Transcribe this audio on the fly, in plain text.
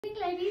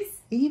Evening, ladies.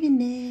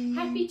 Evening.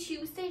 Happy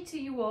Tuesday to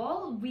you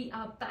all. We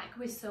are back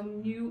with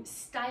some new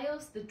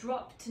styles. The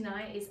drop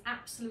tonight is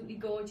absolutely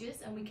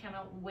gorgeous and we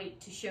cannot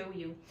wait to show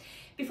you.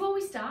 Before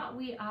we start,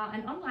 we are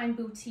an online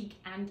boutique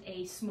and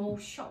a small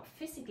shop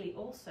physically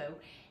also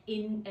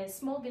in a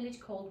small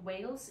village called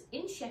Wales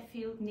in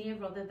Sheffield near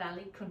Rother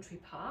Valley Country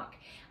Park.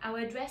 Our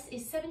address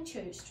is 7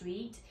 Church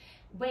Street,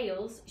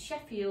 Wales,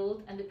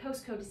 Sheffield, and the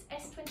postcode is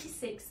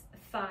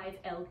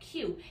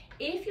S265LQ.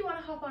 If you want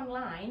to hop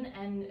online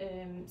and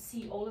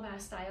see all of our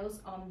styles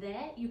on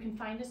there, you can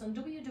find us on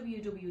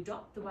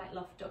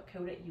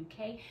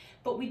www.thewhiteloft.co.uk,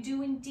 but we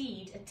do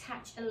indeed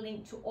attach a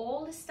link to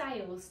all the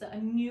styles that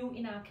are new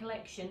in our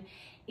collection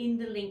in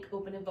the link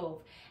up and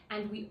above.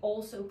 And we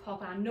also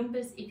pop our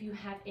numbers if you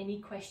have any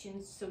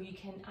questions, so you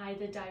can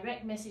either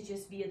direct message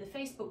us via the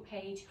Facebook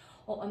page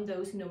or on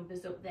those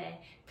numbers up there.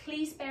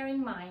 Please bear in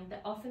mind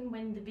that often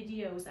when the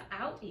videos are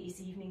out, it is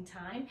evening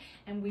time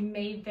and we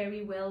may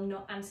very well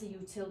not answer you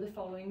till the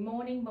following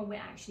morning when we're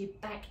actually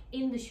back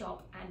in the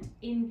shop and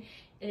in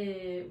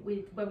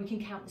where we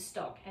can count the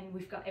stock and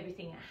we've got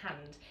everything at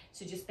hand.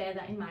 So just bear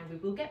that in mind. We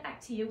will get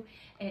back to you.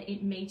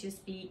 It may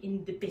just be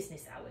in the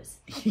business hours.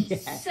 Yeah.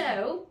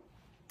 So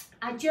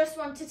I just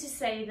wanted to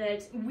say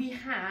that we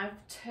have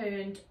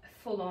turned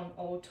full on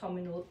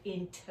autumnal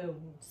in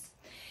tones,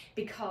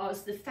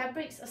 because the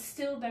fabrics are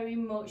still very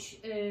much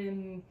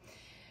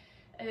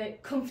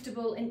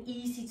comfortable and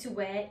easy to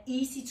wear,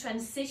 easy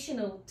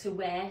transitional to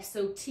wear,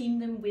 so team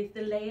them with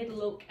the layered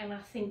look and I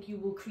think you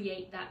will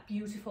create that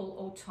beautiful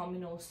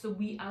autumnal. So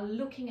we are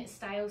looking at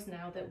styles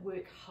now that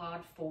work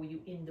hard for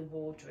you in the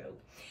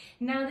wardrobe.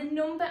 Now the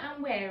number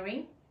I'm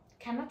wearing,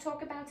 can I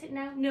talk about it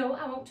now? No,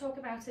 I won't talk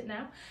about it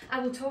now.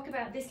 I will talk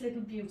about this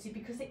little beauty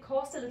because it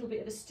caused a little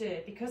bit of a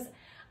stir, because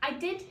I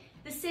did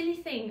the silly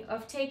thing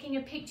of taking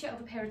a picture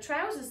of a pair of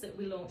trousers that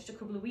we launched a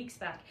couple of weeks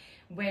back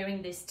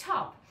wearing this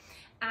top,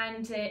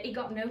 and it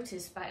got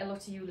noticed by a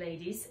lot of you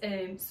ladies,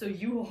 so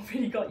you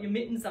already got your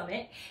mittens on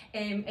it.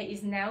 It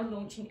is now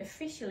launching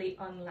officially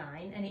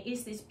online, and it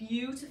is this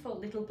beautiful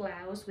little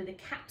blouse with a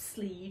cap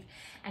sleeve,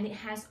 and it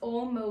has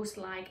almost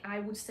like,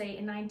 I would say,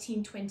 a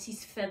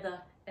 1920s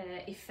feather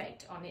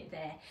effect on it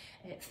there.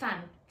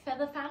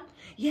 Feather fan?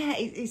 Yeah,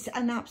 it's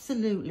an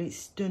absolutely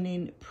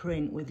stunning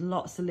print with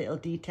lots of little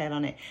detail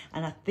on it,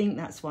 and I think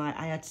that's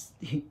why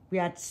we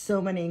had so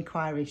many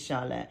inquiries,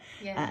 Charlotte.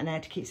 Yeah. And I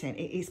had to keep saying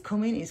it's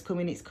coming, it's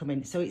coming, it's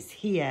coming. So it's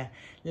here,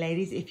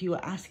 ladies. If you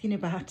were asking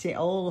about it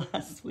all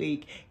last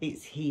week,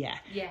 it's here.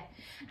 Yeah,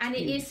 and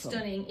it is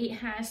stunning. It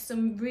has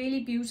some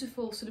really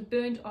beautiful sort of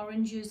burnt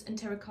oranges and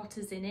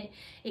terracottas in it.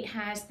 It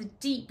has the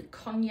deep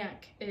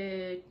cognac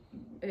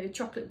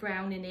chocolate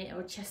brown in it,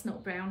 or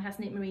chestnut brown,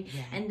 hasn't it, Marie?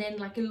 Yeah. And then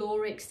like a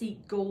laurexy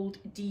gold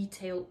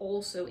detail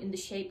also in the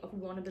shape of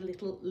one of the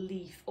little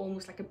leaf,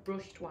 almost like a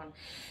brushed one.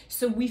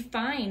 So we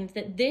find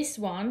that this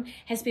one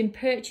has been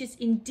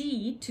purchased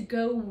indeed to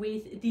go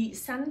with the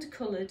sand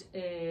coloured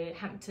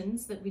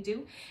Hamptons that we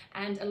do,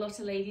 and a lot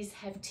of ladies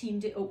have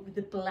teamed it up with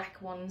the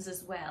black ones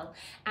as well.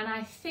 And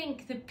I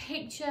think the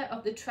picture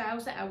of the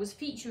trouser I was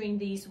featuring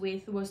these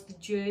with was the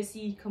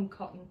jersey cum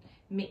cotton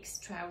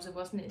mixed trouser,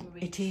 wasn't it,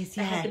 Marie? It is,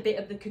 that yeah. had a bit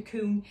of the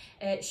cocoon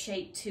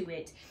shape to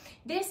it.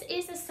 This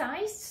is a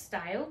sized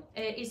style.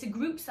 It's a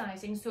group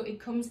sizing, so it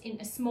comes in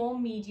a small,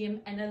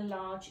 medium and a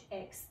large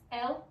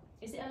XL.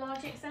 Is it a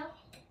large XL?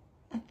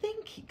 I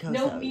think it goes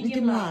No,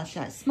 medium large.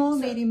 Like small,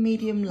 so,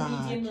 medium,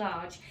 large. Medium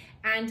large.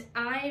 And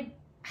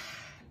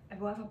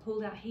what have I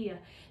pulled out here?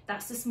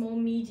 That's the small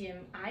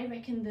medium. I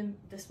reckon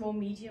the small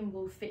medium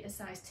will fit a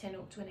size 10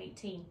 up to an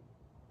 18.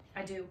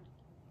 I do.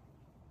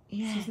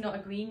 Yeah. She's not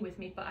agreeing with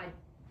me, but I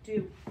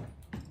do.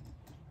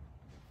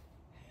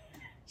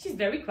 She's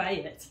very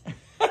quiet.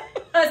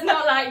 That's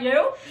not like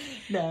you.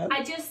 No.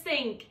 I just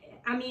think,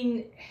 I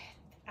mean,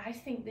 I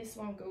think this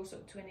one goes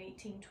up to an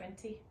 18,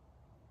 20.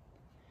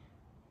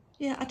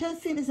 Yeah, I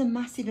don't think there's a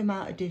massive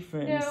amount of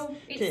difference. No,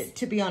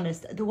 to be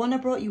honest. The one I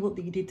brought you up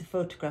that you did the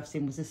photographs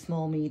in was a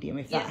small medium,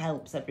 if that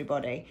helps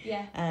everybody.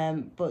 Yeah.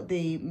 But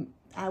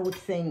I would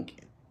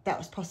think that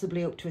was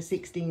possibly up to a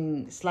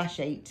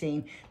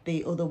 16/18.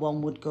 The other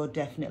one would go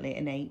definitely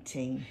an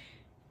 18.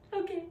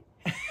 Okay.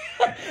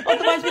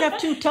 Otherwise we'd have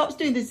two tops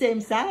doing the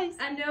same size.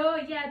 I know,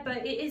 yeah,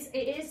 but it is,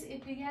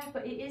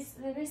 but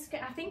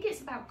I think it's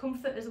about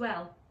comfort as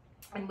well.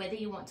 And whether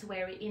you want to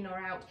wear it in or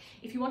out.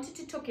 If you wanted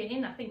to tuck it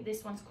in, I think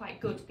this one's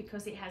quite good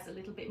because it has a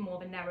little bit more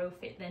of a narrow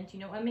fit then, do you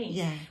know what I mean?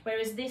 Yeah.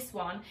 Whereas this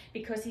one,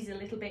 because he's a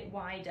little bit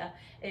wider,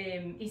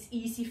 it's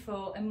easy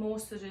for a more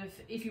sort of,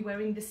 if you're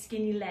wearing the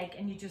skinny leg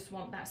and you just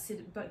want that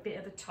bit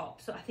of a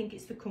top. So I think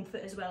it's for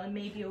comfort as well, and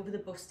maybe over the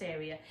bust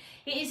area.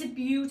 It is a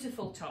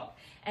beautiful top,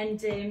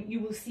 and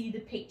you will see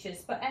the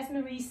pictures. But as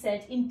Marie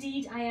said,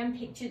 indeed I am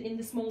pictured in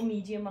the small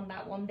medium on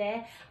that one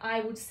there. I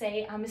would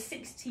say I'm a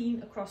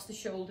 16 across the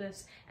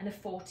shoulders and a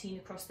 14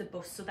 across the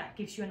bust, so that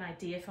gives you an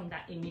idea from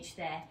that image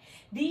there.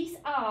 These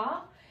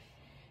are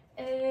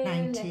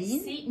 19.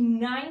 Let's see,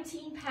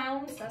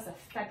 £19. That's a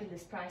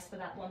fabulous price for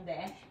that one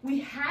there. We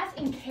have,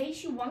 in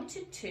case you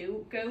wanted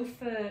to go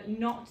for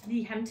not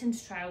the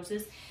Hamptons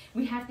trousers,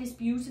 we have this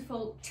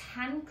beautiful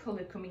tan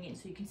colour coming in.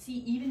 So you can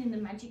see even in the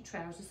magic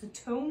trousers, so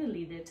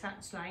tonally the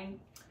attached line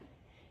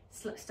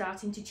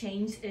starting to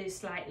change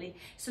slightly.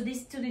 So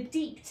this sort of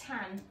deep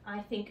tan, I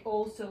think,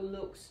 also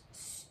looks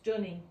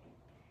stunning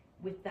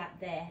with that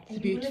there. It's a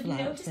beautiful you will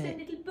have noticed outfit.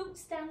 the little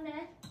boots down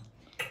there.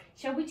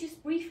 Shall we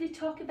just briefly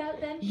talk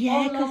about them?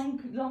 Yeah, or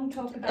long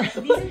talk about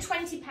them. These are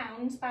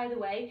 £20, by the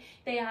way.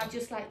 They are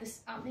just like this,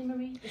 aren't they,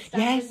 Marie? The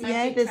standard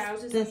magic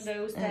trousers and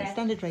those there.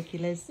 Standard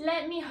regulars.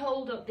 Let me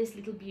hold up this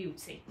little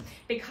beauty,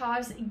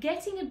 because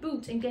getting a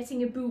boot and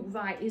getting a boot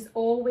right is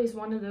always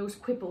one of those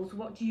quibbles.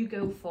 What do you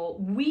go for?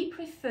 We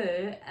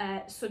prefer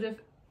sort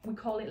of, we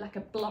call it like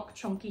a block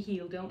chunky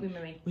heel, don't we,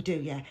 Marie? We do,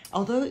 yeah.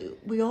 Although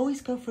we always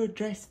go for a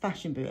dress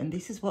fashion boot, and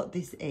this is what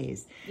this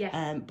is.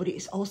 Yeah. But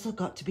it's also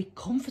got to be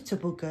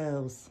comfortable,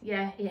 girls.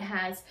 Yeah, it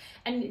has.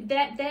 And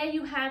there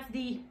you have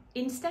the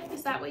instep,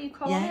 is that what you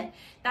call it?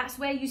 That's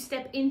where you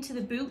step into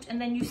the boot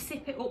and then you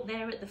zip it up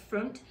there at the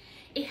front.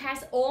 It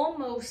has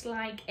almost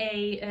like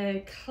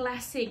a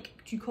classic,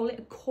 do you call it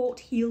a court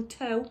heel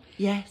toe?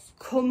 Yes.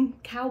 Come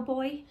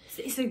cowboy.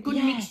 It's a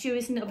good mixture,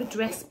 isn't it, of a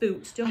dress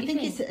boot, don't you think?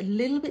 I think it's a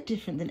little bit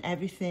different than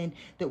everything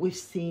that we've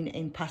seen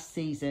in past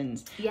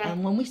seasons. Yeah.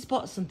 And when we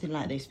spot something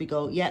like this, we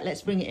go, yeah,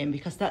 let's bring it in,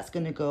 because that's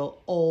going to go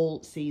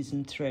all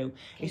season through.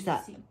 It's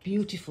that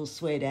beautiful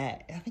suede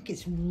air. I think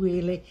it's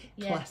really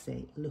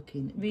classy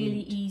looking.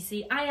 Really boot.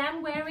 easy. I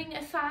am wearing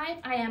a 5.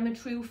 I am a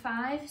true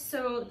 5.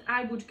 So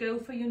I would go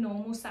for your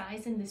normal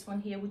size in this one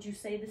here. Would you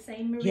say the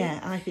same, Marie? Yeah,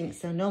 I think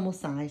so. Normal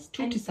size,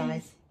 true to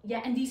size.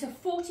 Yeah, and these are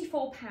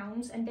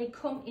 £44 and they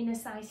come in a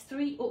size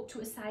 3 up to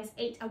a size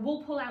 8. I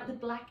will pull out the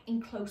black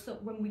in close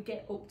up when we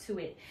get up to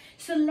it.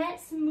 So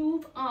let's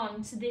move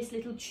on to this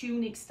little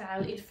tunic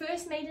style. It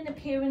first made an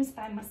appearance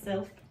by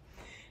myself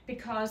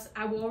because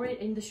I wore it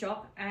in the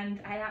shop and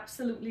I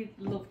absolutely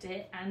loved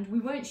it, and we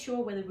weren't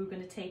sure whether we were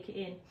going to take it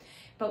in.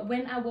 But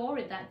when I wore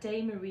it that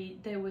day, Marie,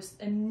 there was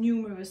a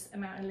numerous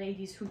amount of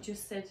ladies who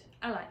just said,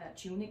 I like that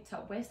tunic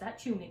top. Where's that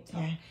tunic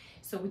top? Yeah.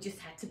 So we just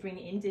had to bring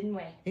it in, didn't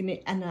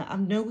we? And I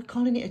know we're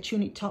calling it a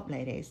tunic top,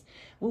 ladies.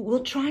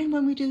 We'll try, and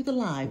when we do the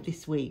live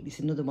this week, this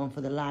is another one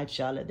for the live,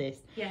 Charlotte, this.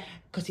 Yeah.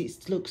 Because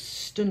it looks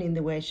stunning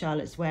the way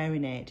Charlotte's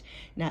wearing it.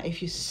 Now,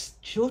 if you're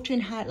shorter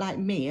in height like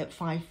me at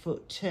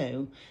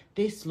 5'2",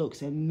 this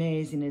looks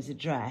amazing as a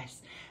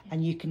dress.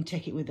 And you can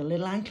take it with the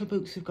little ankle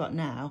boots we've got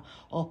now,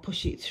 or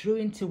push it through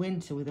into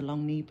winter with a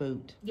long knee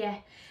boot. Yeah,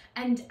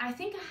 and I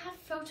think I have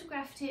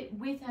photographed it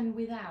with and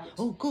without.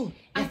 Oh, good.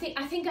 Yeah.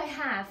 I think I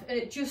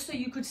have, just so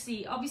you could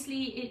see.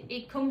 Obviously,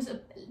 it comes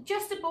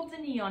just above the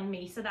knee on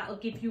me, so that'll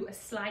give you a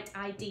slight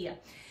idea.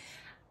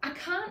 I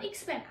can't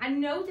expect, I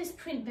know this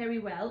print very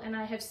well, and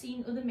I have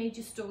seen other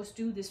major stores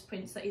do this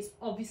print, so it's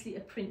obviously a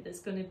print that's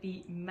going to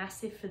be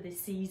massive for this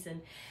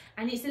season.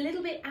 And it's a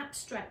little bit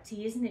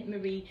abstracty, isn't it,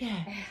 Marie?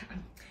 Yeah.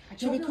 I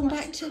don't know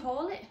what to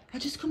call it. I'll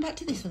just come back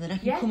to this one, then I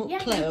can come up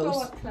close. Yeah,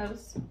 go up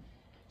close.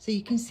 So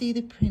you can see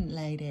the print,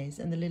 ladies,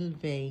 and the little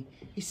V.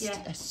 It's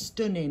a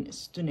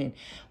stunning.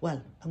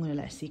 Well, I'm going to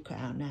let a secret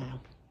out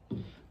now,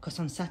 because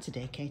on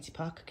Saturday, Katie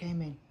Parker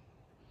came in.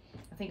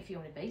 I think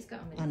Fiona Bates got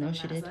them in. I know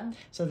she did. Well.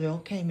 So they all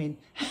came in.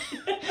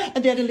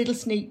 And they had a little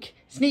sneak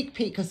peek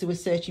because they were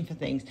searching for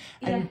things.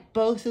 And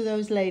both of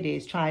those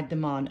ladies tried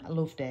them on. I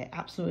loved it.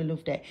 Absolutely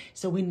loved it.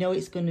 So we know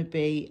it's going to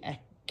be a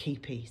key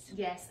piece.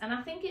 Yes, and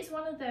I think it's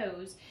one of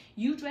those,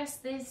 you dress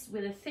this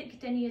with a thick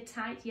denier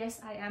tight. Yes,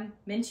 I am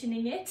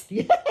mentioning it.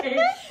 Yeah.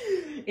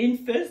 In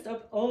 1st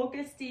of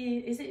August,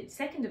 is it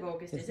 2nd of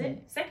August, is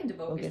it? 2nd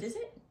of August, is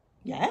it?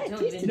 Yeah, I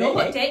don't even know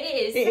what date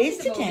it is. It is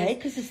today,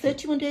 because there's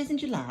 31 days in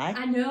July.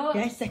 I know.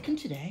 Yeah, 2nd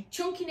today.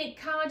 Chunky knit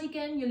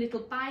cardigan, your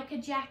little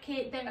biker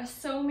jacket. There are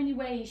so many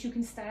ways you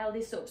can style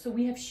this up. So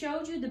we have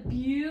showed you the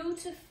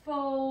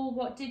beautiful,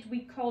 what did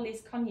we call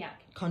this?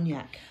 Cognac.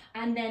 Cognac.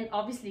 And then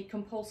obviously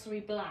compulsory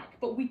black.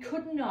 But we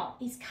could not.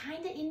 It's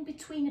kind of in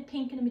between a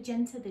pink and a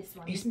magenta, this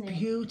one, isn't it? It's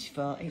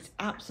beautiful. It's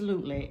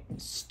absolutely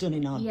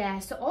stunning on. Yeah,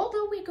 so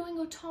although we're going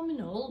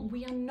autumnal,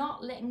 we are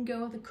not letting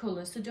go of the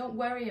colours. So don't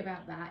worry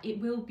about that. It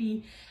will be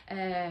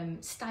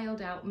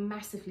styled out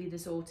massively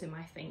this autumn,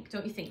 I think.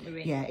 Don't you think,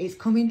 Marie? Yeah, it's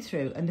coming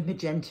through, and the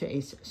magenta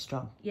is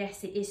strong.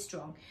 Yes, it is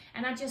strong.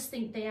 And I just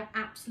think they are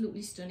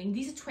absolutely stunning.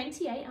 These are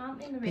 28, aren't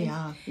they, Marie? They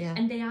are, yeah.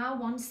 And they are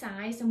one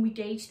size, and we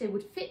gauged they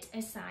would fit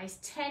a size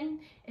 10,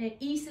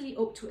 easily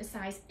up to a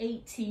size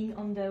 18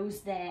 on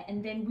those there.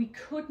 And then we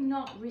could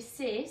not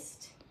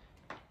resist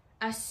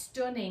a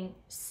stunning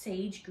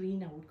sage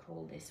green, I would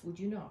call this, would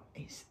you not?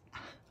 It's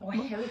or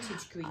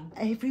heritage green.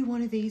 Every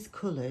one of these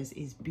colours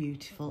is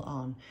beautiful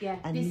on. Yeah,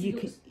 and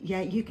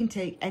you can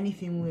take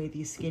anything with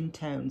your skin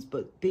tones,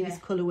 but these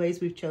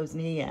colourways we've chosen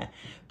here,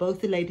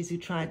 both the ladies who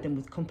tried them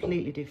with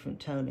completely different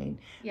toning,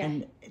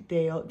 and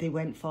they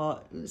went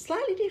for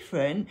slightly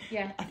different.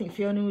 Yeah, I think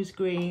Fiona was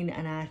green,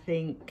 and I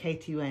think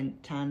Katie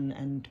went tan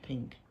and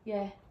pink.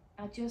 Yeah,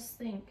 I just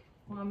think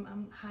Oh,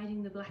 I'm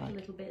hiding the black a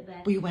little bit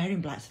there. Well, you're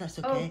wearing black, so that's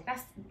okay.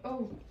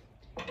 Oh,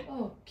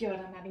 God,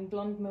 I'm having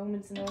blonde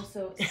moments and all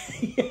sorts.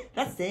 Yeah,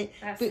 that's it.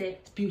 That's it.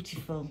 It's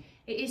beautiful.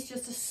 It is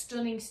just a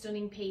stunning,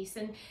 stunning piece.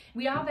 And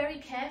we are very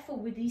careful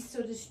with these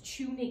sort of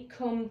tunic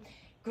come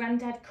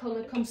grandad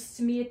colour come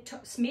smock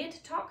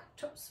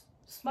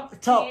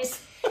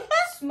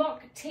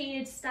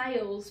tiered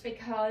styles,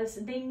 because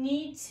they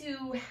need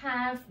to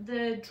have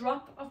the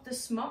drop of the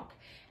smock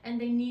and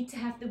they need to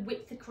have the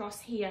width across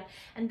here,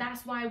 and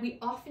that's why we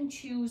often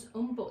choose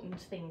unbuttoned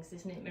things,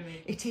 isn't it,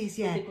 Marie? It is,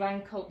 yeah. With the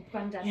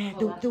grandad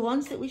colour. The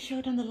ones that we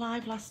showed on the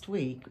live last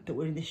week that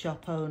were in the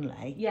shop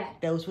only,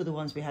 those were the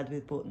ones we had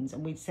with buttons,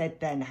 and we said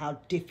then how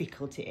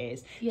difficult it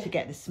is to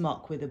get the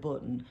smock with a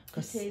button,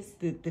 because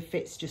the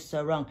fit's just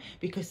so wrong,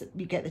 because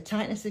you get the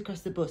tightness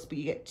across the bust but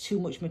you get too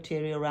much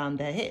material around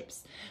their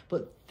hips.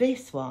 But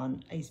this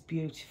one is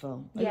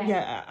beautiful.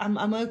 Yeah, I'm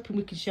hoping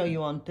we can show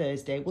you on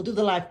Thursday. We'll do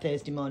the live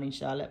Thursday morning,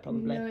 Charlotte,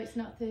 probably. No, it's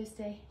not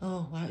Thursday.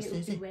 Oh, wow, it's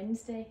Thursday. It'll be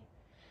Wednesday.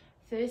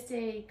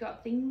 Thursday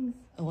got things.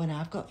 Oh, and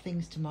I've got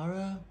things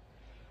tomorrow.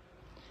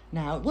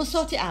 Now, we'll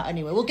sort it out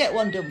anyway. We'll get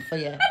one done for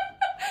you.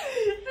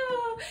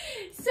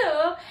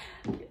 So,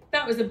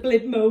 that was a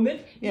blip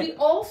moment. Yeah. We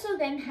also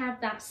then have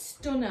that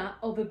stunner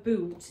of a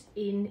boot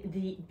in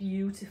the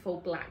beautiful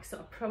black. So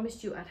I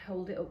promised you I'd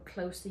hold it up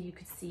close so you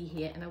could see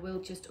here, and I will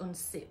just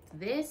unzip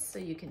this so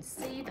you can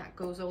see that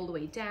goes all the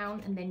way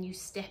down, and then you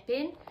step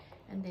in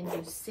and then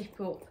you zip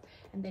up,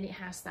 and then it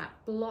has that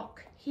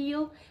block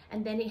heel,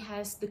 and then it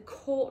has the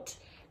court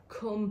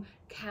come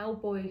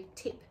cowboy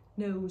tip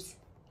nose.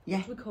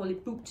 Yeah, we call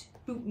it boot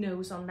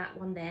nose on that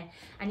one there,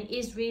 and it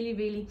is really,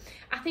 really,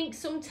 I think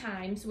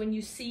sometimes when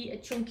you see a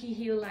chunky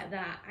heel like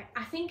that,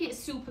 I think it's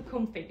super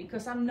comfy,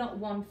 because I'm not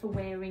one for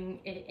wearing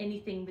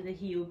anything with a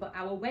heel, but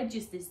our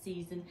wedges this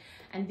season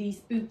and these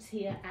boots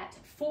here at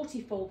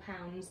 £44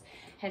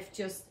 have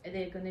just,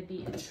 they're going to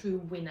be a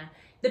true winner.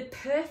 The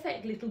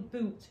perfect little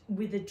boot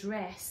with a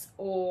dress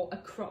or a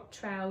crop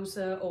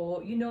trouser,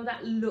 or you know,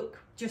 that look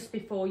just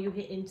before you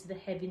hit into the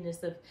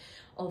heaviness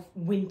of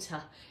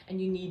winter and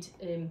you need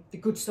the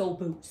good sole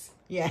boots.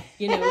 Yeah.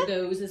 You know,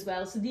 those as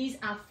well. So these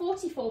are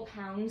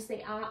 £44.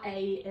 They are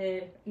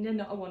they're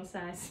not a one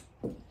size.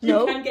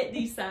 You can get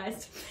these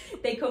sized.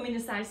 They come in a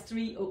size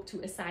 3 up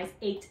to a size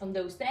 8 on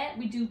those there.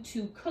 We do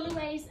 2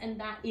 colourways, and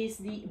that is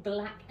the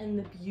black and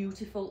the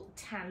beautiful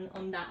tan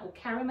on that, or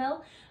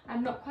caramel.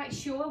 I'm not quite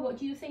sure. What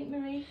do you think,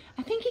 Marie?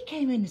 I think it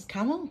came in as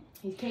camel.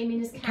 It came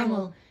in as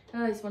camel.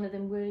 Oh, it's one of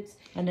them words.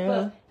 I know.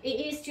 But it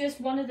is just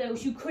one of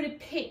those. You could have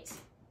picked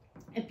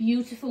a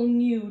beautiful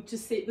nude to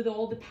sit with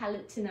all the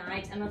palette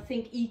tonight, and I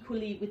think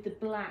equally with the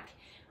black,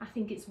 I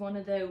think it's one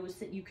of those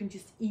that you can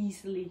just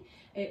easily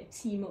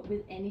team up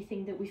with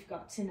anything that we've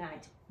got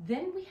tonight.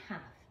 Then we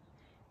have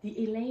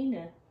the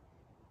Elena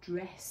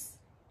dress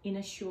in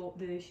a short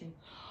version,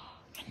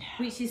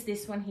 which is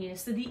this one here.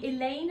 So the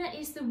Elena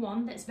is the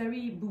one that's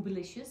very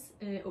boobylicious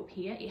up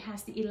here. It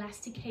has the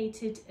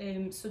elasticated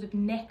sort of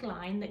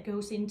neckline that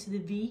goes into the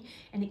V,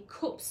 and it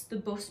cups the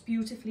bust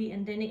beautifully,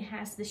 and then it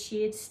has the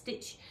sheared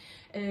stitch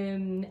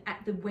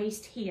at the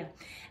waist here.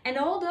 And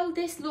although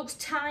this looks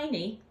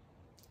tiny,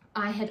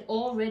 I had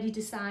already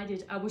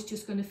decided I was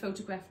just going to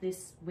photograph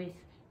this with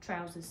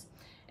trousers,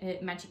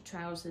 magic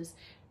trousers,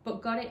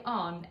 but got it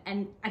on,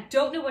 and I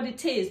don't know what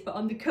it is, but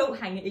on the coat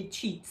hanger it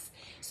cheats.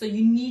 So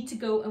you need to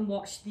go and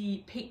watch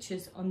the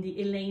pictures on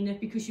the Elena,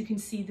 because you can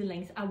see the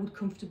length. I would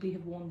comfortably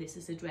have worn this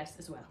as a dress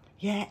as well.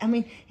 Yeah, I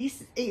mean,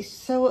 it's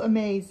so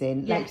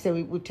amazing. Yeah. Like, so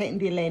we've taken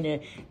the Elena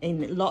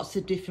in lots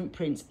of different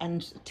prints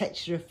and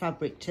texture of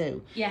fabric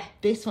too. Yeah.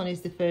 This one is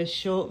the first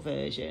short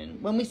version.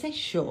 When we say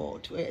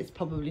short, it's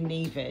probably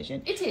knee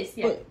version. It is,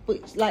 yeah.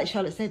 But like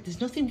Charlotte said, there's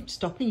nothing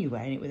stopping you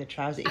wearing it with a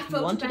trouser if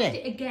you wanted it. I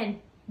photographed it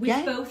again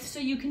with both, so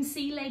you can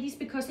see, ladies,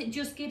 because it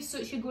just gives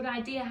such a good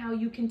idea how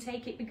you can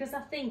take it. Because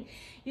I think,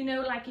 you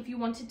know, like if you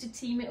wanted to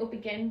team it up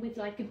again with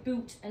like a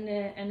boot and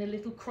a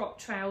little crop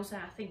trouser,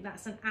 I think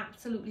that's an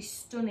absolutely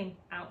stunning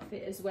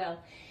outfit as well.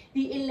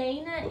 The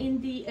Elena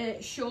in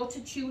the shorter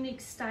tunic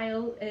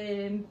style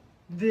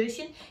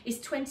version is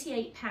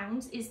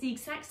 £28. It's the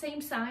exact same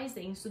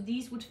sizing, so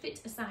these would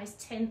fit a size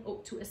 10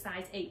 up to a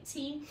size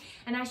 18,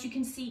 and as you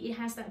can see, it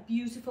has that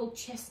beautiful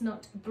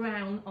chestnut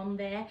brown on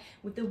there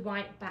with the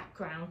white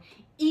background.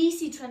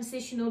 Easy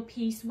transitional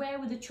piece, wear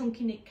with a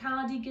chunky knit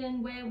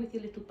cardigan, wear with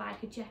your little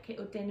biker jacket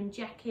or denim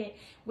jacket,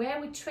 wear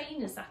with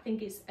trainers. I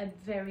think it's a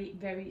very,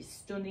 very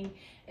stunning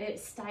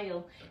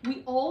style.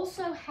 We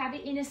also have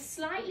it in a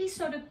slightly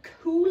sort of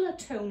cooler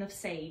tone of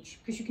sage,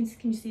 because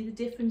can you see the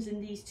difference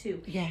in these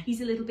two? Yeah. He's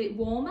a little bit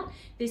warmer,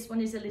 this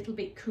one is a little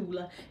bit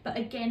cooler, but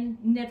again,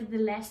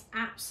 nevertheless,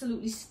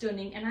 absolutely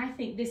stunning. And I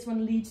think this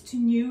one leads to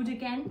nude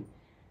again.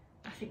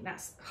 I think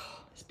that's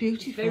it's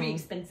beautiful. Very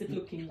expensive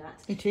looking,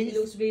 that. It is. It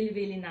looks really,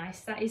 really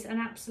nice. That is an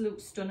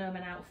absolute stunner of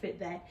an outfit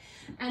there.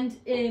 And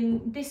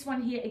this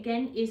one here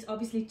again is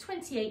obviously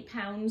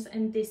 £28,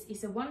 and this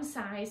is a one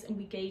size, and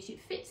we gauge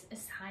it fits a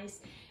size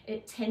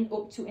 10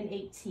 up to an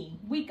 18.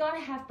 We gotta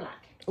have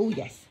black. Oh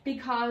yes.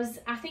 Because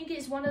I think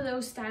it's one of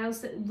those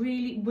styles that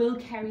really will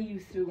carry you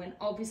through, and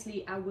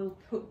obviously I will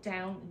put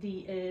down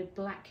the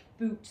black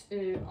boot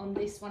on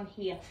this one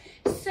here.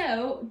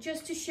 So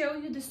just to show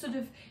you the sort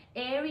of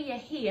area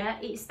here,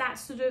 it's that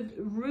sort of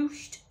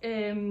ruched,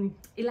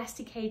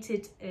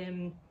 elasticated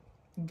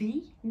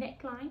V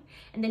neckline,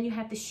 and then you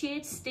have the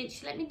sheared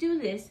stitch. Let me do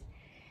this,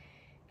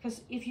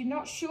 because if you're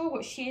not sure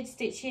what sheared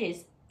stitch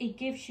is, it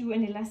gives you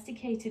an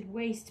elasticated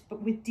waist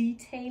but with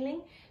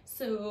detailing,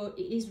 so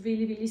it is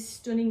really, really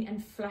stunning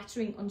and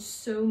flattering on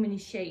so many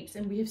shapes,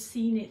 and we have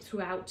seen it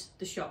throughout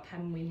the shop,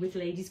 haven't we, with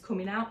ladies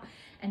coming out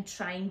and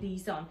trying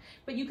these on.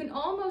 But you can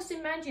almost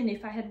imagine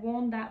if I had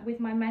worn that with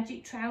my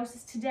magic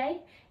trousers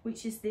today,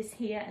 which is this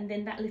here, and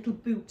then that little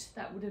boot,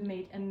 that would have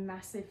made a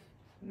massive,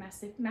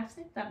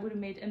 that would have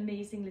made an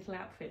amazing little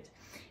outfit,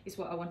 is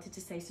what I wanted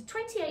to say. So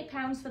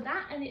 £28 for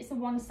that, and it's a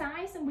one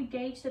size, and we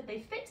gauge that they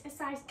fit a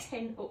size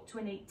 10 up to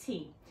an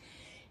 18.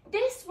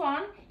 This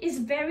one is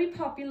very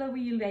popular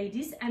with you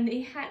ladies, and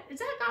it has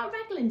that got a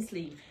raglan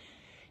sleeve?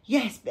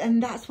 Yes,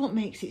 and that's what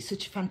makes it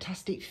such a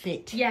fantastic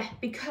fit. Yeah,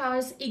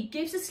 because it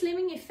gives a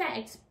slimming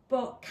effect,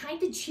 but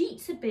kind of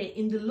cheats a bit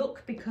in the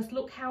look, because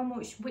look how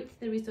much width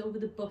there is over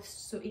the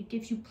bust, so it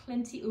gives you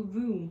plenty of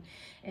room.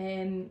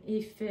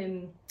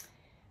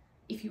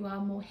 If you are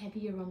more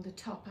heavier on the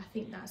top, I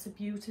think that's a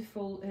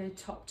beautiful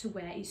top to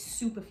wear. It's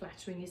super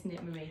flattering, isn't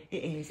it, Marie?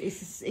 It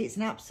is. It's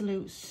an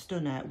absolute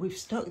stunner. We've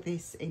stocked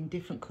this in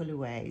different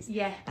colourways.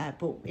 Yeah.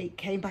 But it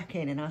came back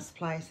in, and our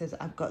supplier says,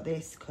 I've got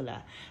this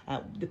colour.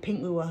 The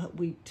pink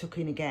we took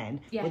in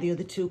again, yeah. but the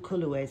other two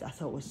colourways I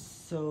thought was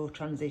so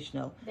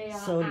transitional. They are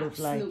so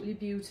absolutely lovely.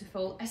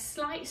 Beautiful. A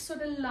slight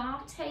sort of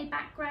latte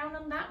background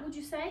on that, would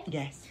you say?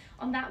 Yes.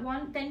 On that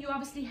one, then you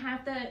obviously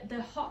have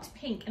the hot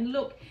pink, and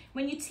look,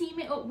 when you team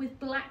it up with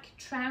black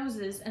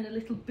trousers and a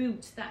little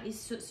boot, that is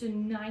such a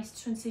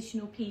nice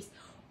transitional piece.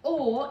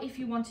 Or if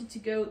you wanted to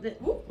go the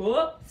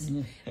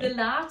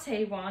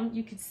latte one,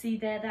 you could see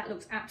there, that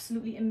looks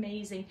absolutely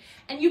amazing.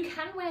 And you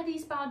can wear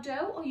these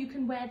Bordeaux, or you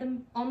can wear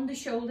them on the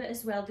shoulder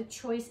as well. The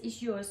choice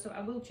is yours. So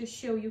I will just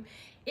show you.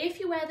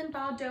 If you wear them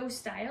Bordeaux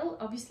style,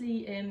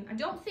 obviously, I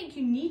don't think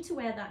you need to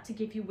wear that to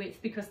give you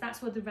width, because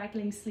that's what the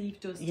raglan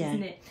sleeve does,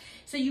 doesn't it?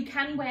 So you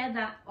can wear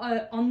that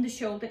on the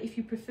shoulder if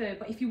you prefer,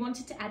 but if you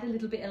wanted to add a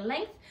little bit of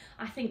length,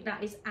 I think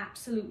that is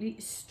absolutely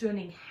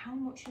stunning. How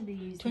much are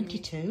these?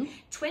 22.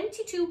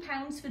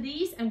 £22 for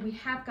these, and we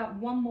have got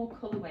one more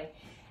colourway,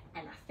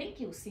 and I think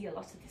you'll see a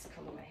lot of this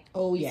colourway.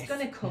 Oh yes. It's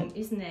going to come,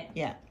 isn't it?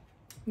 Yeah.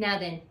 Now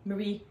then,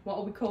 Marie, what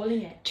are we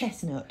calling it?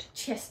 Chestnut.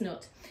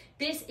 Chestnut.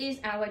 This is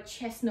our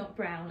chestnut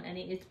brown, and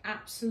it is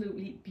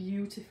absolutely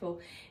beautiful.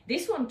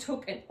 This one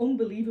took an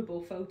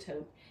unbelievable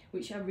photo,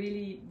 which I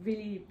really,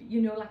 really,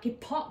 you know, like it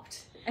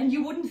popped. And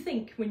you wouldn't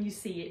think when you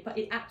see it, but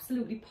it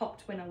absolutely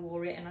popped when I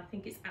wore it, and I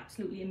think it's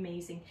absolutely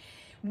amazing.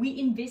 We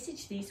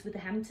envisaged these with the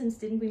Hamptons,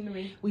 didn't we,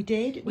 Marie? We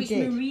did. Which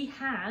Marie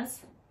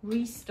has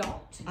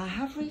restocked. I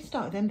have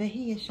restocked them. They're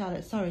here,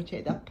 Charlotte. Sorry,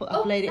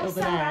 I've laid it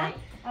over there. Right.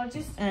 I'll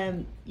just.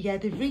 Yeah,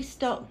 they've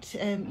restocked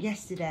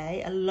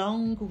yesterday,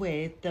 along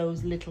with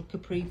those little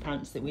capri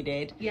pants that we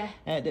did. Yeah.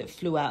 That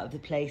flew out of the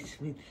place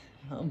with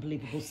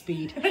unbelievable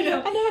speed. I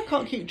know I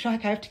can't keep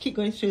track. I have to keep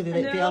going through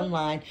the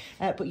online.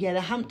 But yeah,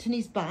 the Hampton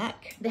is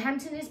back. The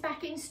Hampton is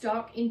back in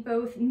stock in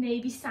both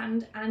navy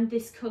sand and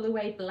this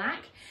colourway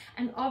black.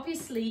 And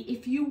obviously,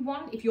 if you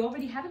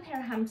already have a pair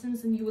of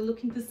Hamptons and you were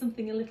looking for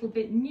something a little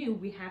bit new,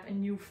 we have a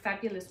new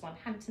fabulous one.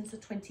 Hamptons are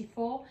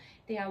 24.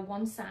 They are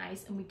one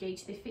size, and we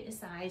gauge they fit a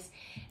size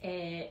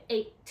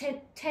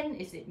 10,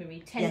 is it, Marie?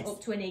 10 yes.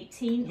 up to an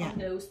 18 on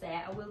those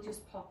there. I will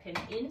just pop him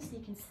in so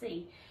you can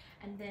see.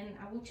 And then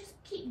I will just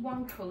keep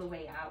one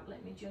colourway out.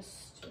 Let me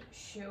just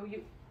show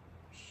you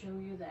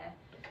there.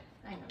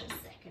 Hang on a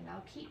second.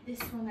 I'll keep this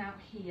one out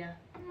here.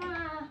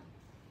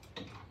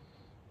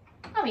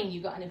 I mean,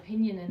 you got an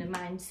opinion and a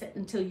mindset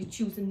until you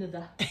choose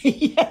another.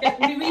 Marie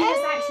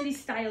has actually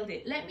styled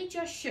it. Let me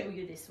just show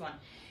you this one.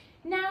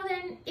 Now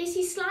then, is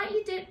he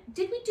slightly did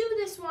we do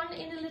this one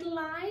in a little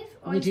live?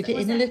 We did it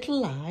in a little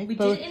live. We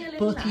did it in a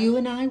little live. Both you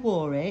and I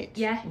wore it.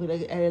 Yeah. With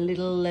a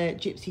little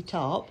gypsy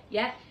top.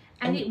 Yeah.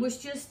 And it was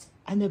just...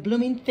 And the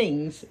blooming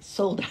things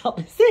sold out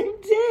the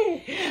same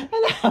day.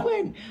 And I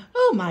went,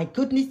 oh my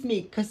goodness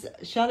me, because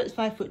Charlotte's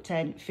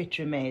 5'10", fit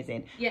her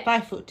amazing. Yeah.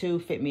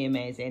 5'2", fit me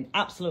amazing.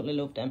 Absolutely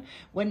loved them.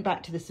 Went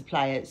back to the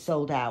supplier,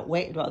 sold out,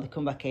 waited while they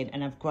come back in,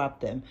 and I've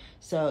grabbed them.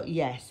 So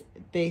yes,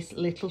 this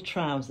little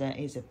trouser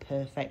is a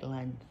perfect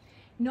length.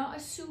 Not a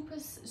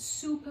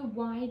super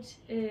wide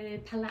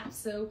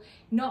palazzo,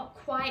 not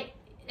quite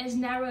as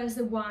narrow as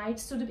a wide,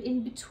 sort of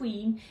in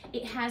between.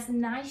 It has a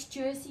nice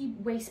jersey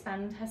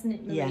waistband, hasn't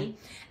it, Marie? Yeah.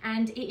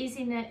 And it is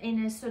in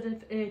a sort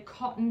of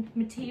cotton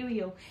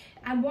material.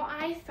 And what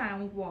I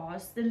found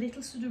was the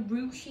little sort of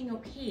ruching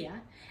up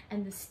here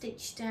and the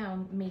stitch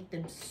down made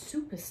them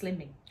super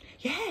slimming.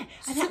 Yeah,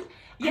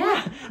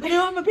 yeah. I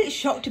know I'm a bit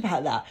shocked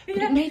about that, but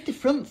it made the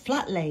front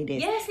flat,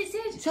 ladies. Yes, it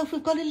did. So if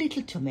we've got a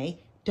little tummy,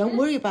 don't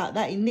worry about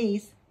that in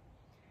these.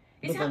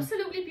 It's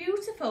absolutely beautiful.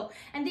 beautiful.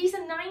 And these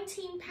are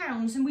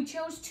 £19, and we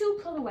chose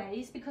 2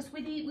 colourways because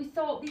we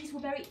thought these were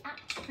very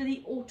apt for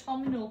the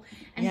autumnal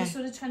and the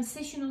sort of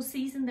transitional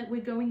season that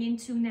we're going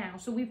into now.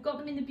 So we've got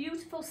them in the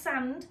beautiful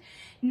sand,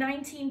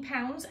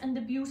 £19, and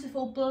the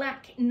beautiful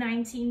black,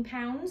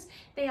 £19.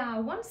 They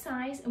are one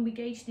size, and we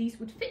gauged these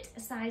would fit a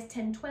size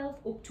 10-12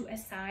 up to a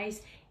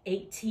size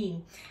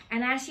 18.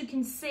 And as you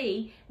can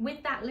see,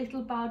 with that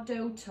little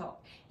Bardot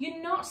top,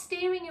 you're not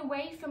steering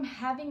away from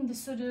having the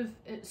sort of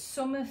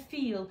summer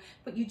feel,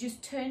 but you're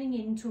just turning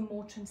it into a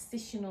more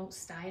transitional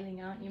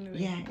styling, aren't you, Marie?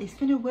 Yeah, it's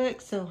going to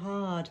work so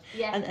hard.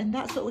 Yeah. And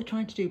that's what we're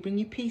trying to do, bring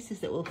you pieces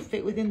that will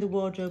fit within the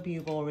wardrobe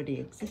you've already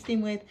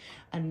existing with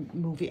and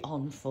move it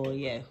on for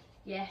you.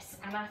 Yes,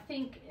 and I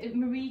think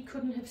Marie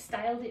couldn't have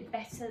styled it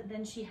better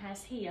than she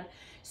has here.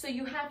 So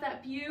you have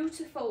that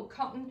beautiful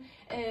cotton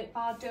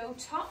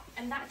Bardot top,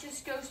 and that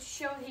just goes to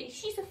show here,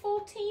 she's a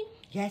 14.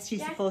 Yes,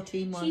 she's a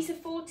 14 one. She's a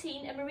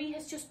 14, and Marie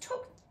has just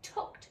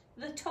tucked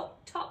the top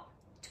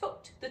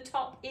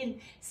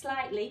in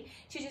slightly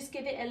to just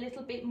give it a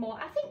little bit more,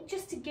 I think,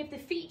 just to give the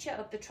feature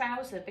of the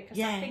trouser, because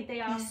I think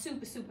they are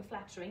super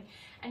flattering.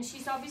 And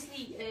she's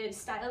obviously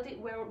styled it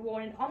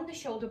worn it on the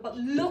shoulder, but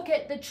look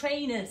at the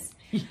trainers.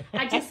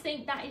 I just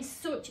think that is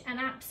such an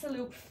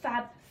absolute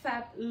fab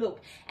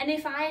look. And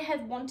if I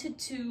had wanted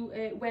to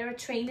wear a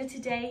trainer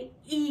today,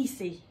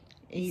 easy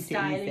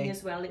styling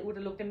as well, it would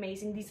have looked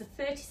amazing. These are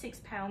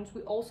 £36.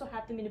 We also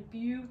have them in a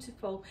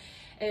beautiful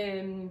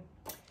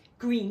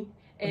green,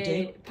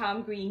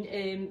 palm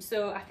green.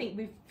 So I think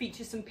we've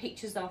featured some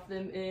pictures of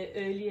them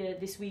earlier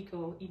this week,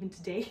 or even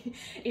today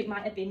it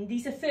might have been.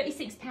 These are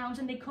 £36,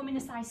 and they come in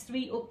a size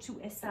 3 up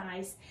to a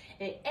size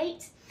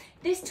 8.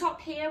 This top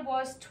here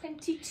was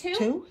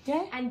 22,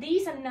 and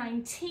these are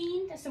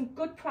 19. There's some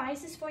good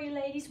prices for you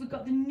ladies. We've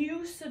got the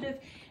new sort of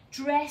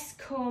dress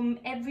come,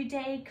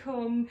 everyday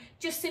come,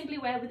 just simply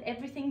wear with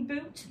everything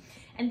boot.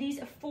 And these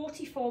are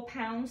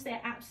 £44.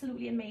 They're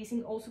absolutely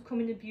amazing. Also come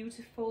in a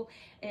beautiful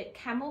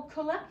camel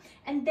colour.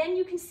 And then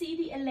you can see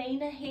the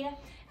Elena here,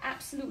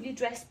 absolutely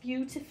dressed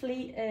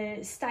beautifully,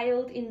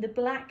 styled in the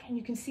black. And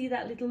you can see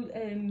that little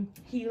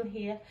heel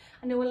here.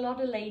 I know a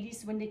lot of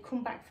ladies, when they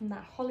come back from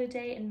that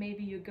holiday and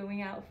maybe you're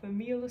going out for a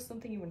meal or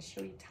something, you want to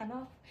show your tan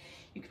off,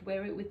 you could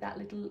wear it with that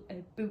little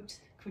boot,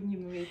 couldn't you,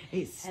 Marie?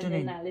 It's stunning. And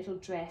then that little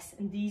dress.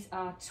 And these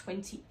are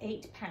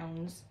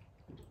 £28.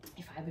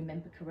 If I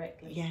remember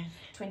correctly. Yeah.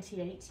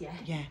 28, yeah.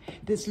 Yeah.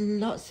 There's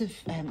lots of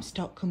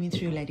stock coming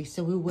through, ladies,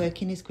 so we're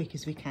working as quick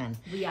as we can.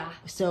 We are.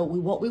 So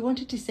what we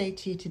wanted to say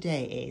to you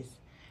today is,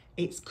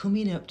 it's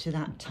coming up to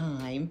that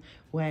time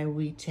where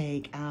we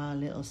take our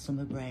little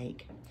summer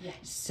break. Yes.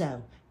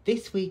 So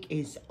this week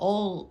is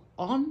all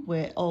on,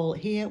 we're all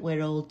here,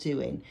 we're all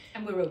doing.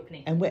 And we're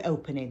opening. And we're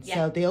opening. Yeah.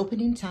 So the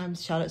opening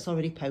times, Charlotte's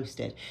already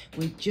posted.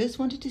 We just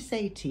wanted to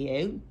say to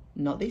you,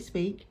 not this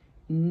week,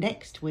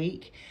 next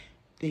week,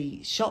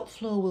 the shop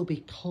floor will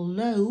be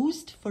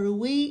closed for a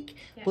week,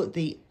 but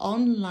the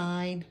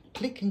online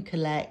click and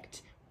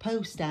collect,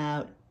 post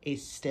out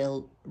is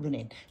still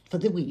running for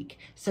the week.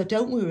 So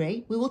don't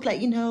worry, we will let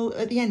you know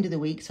at the end of the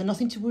week, so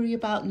nothing to worry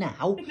about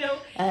now. No,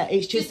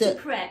 it's just to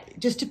prep.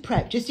 Just to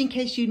prep, just in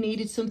case you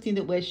needed something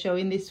that we're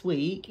showing this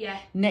week. Yeah.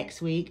 Next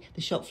week,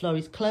 the shop floor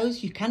is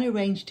closed. You can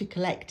arrange to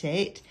collect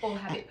it. Or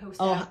have it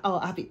posted out.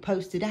 Or have it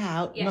posted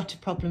out, not a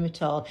problem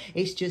at all.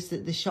 It's just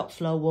that the shop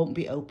floor won't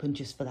be open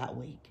just for that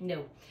week.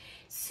 No.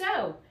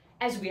 So,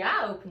 as we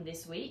are open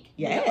this week,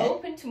 we're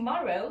open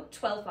tomorrow,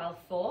 12 while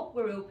 4.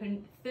 We're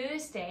open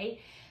Thursday,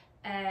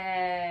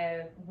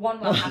 1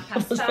 while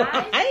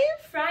 5:30,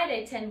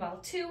 Friday 10 while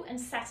 2, and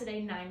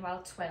Saturday 9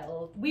 while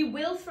 12. We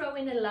will throw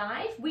in a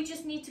live. We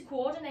just need to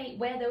coordinate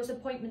where those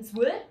appointments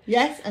were.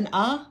 Yes, and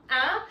are.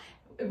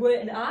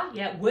 Where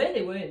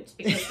they weren't,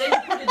 because they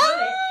could have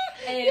done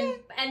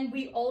it. And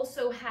we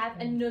also have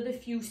another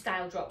few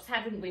style drops,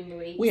 haven't we,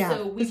 Marie? We have.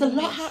 So There's a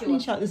lot happening,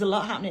 Charlotte. There's a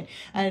lot happening,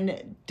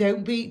 and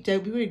don't be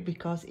worried,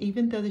 because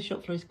even though the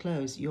shop floor is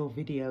closed, your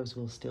videos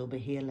will still be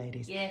here,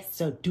 ladies. Yes.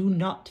 So do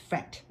not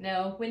fret.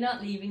 No, we're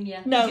not leaving you.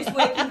 No. We're just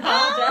working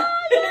harder.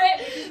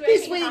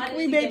 This week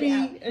we may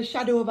be a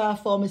shadow of our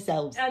former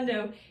selves. I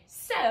know.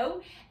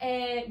 So,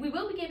 we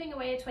will be giving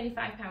away a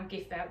 £25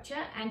 gift voucher,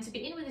 and to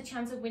be in with a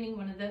chance of winning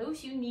one of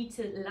those, you need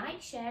to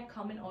like, share,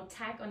 comment or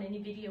tag on any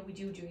video we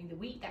do during the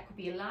week. That could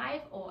be a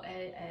live or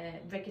a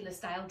regular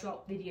style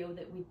drop video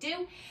that we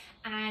do,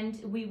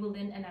 and we will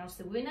then announce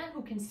the winner,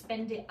 who can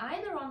spend it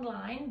either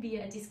online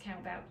via a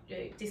discount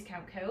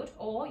code,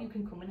 or you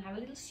can come and have a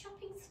little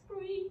shopping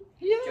spree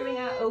during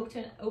our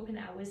open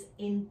hours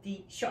in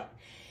the shop.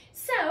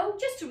 So,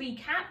 just to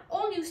recap,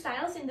 all new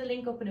styles in the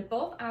link up and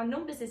above. Our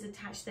numbers is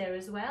attached there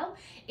as well.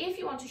 If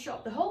you want to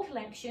shop the whole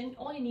collection,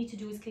 all you need to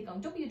do is click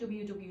on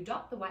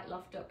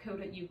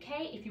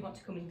www.thewhiteloft.co.uk. If you want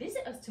to come and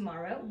visit us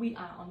tomorrow, we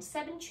are on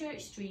 7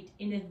 Church Street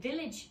in a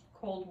village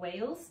called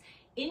Wales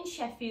in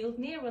Sheffield,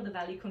 near Rother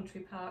Valley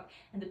Country Park,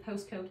 and the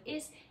postcode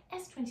is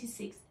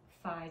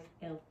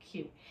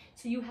S265LQ.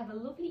 So you have a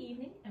lovely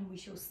evening, and we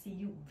shall see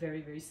you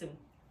very, very soon.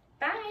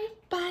 Bye!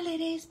 Bye,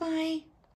 ladies. Bye!